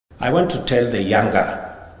I want to tell the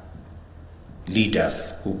younger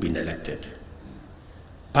leaders who've been elected,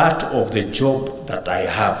 part of the job that I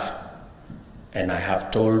have, and I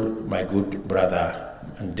have told my good brother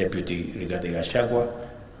and Deputy Rigathi Gachagua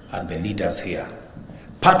and the leaders here,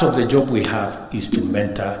 part of the job we have is to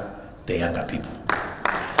mentor the younger people.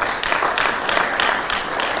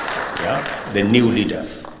 Yeah? The new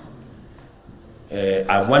leaders.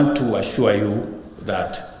 I want to assure you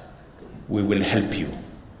that we will help you,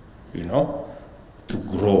 to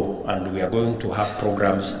grow, and we are going to have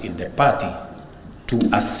programs in the party to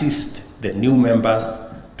assist the new members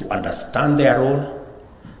to understand their role,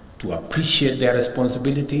 to appreciate their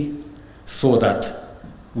responsibility, so that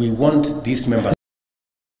we want these members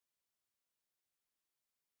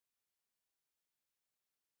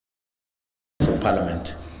of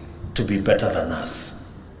Parliament to be better than us.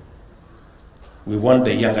 We want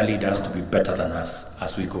the younger leaders to be better than us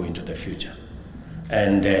as we go into the future.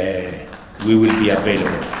 And we will be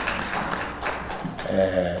available.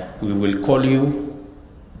 We will call you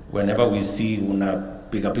whenever we see una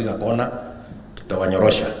piga kona,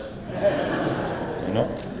 tutawanyorosha.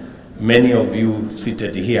 Many of you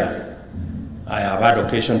seated here, I have had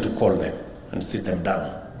occasion to call them and sit them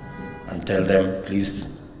down and tell them, please,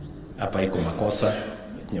 hapa iko makosa,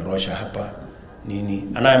 nyorosha hapa, nini.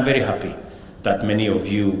 And I am very happy that many of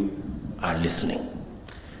you are listening.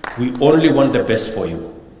 We only want the best for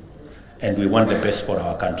you, and we want the best for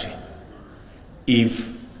our country.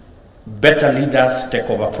 If better leaders take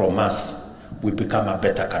over from us, we become a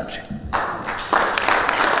better country.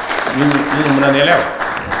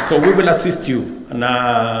 So we will assist you.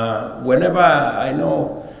 And whenever I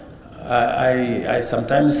know, I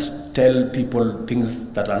sometimes tell people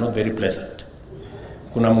things that are not very pleasant.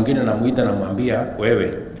 Kuna mwingine namuita namwambia,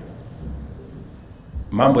 wewe,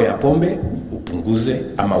 mambo ya pombe upunguze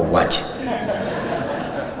ama uwache.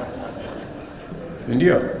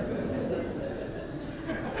 Ndio.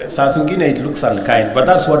 Saa zingine it looks unkind, but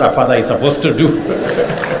that's what a father is supposed to do.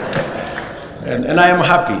 and I am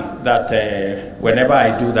happy that whenever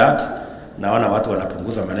I do that, naona watu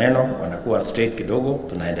wanapunguza maneno, wanakuwa straight kidogo,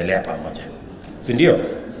 tunaendelea pamoja. Ndio.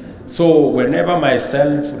 So whenever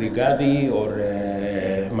myself, Rigathi, or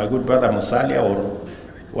my good brother Musalia, or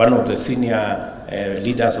one of the senior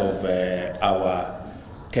leaders of our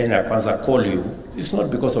Kenya Kwanza call you, it's not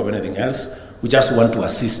because of anything else. We just want to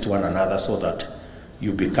assist one another so that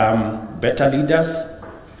you become better leaders,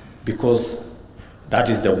 because that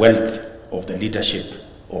is the wealth of the leadership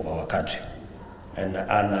of our country.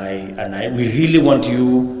 And we really want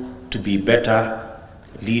you to be better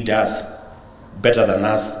leaders, better than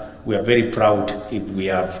us. We are very proud if we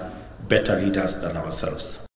have better leaders than ourselves.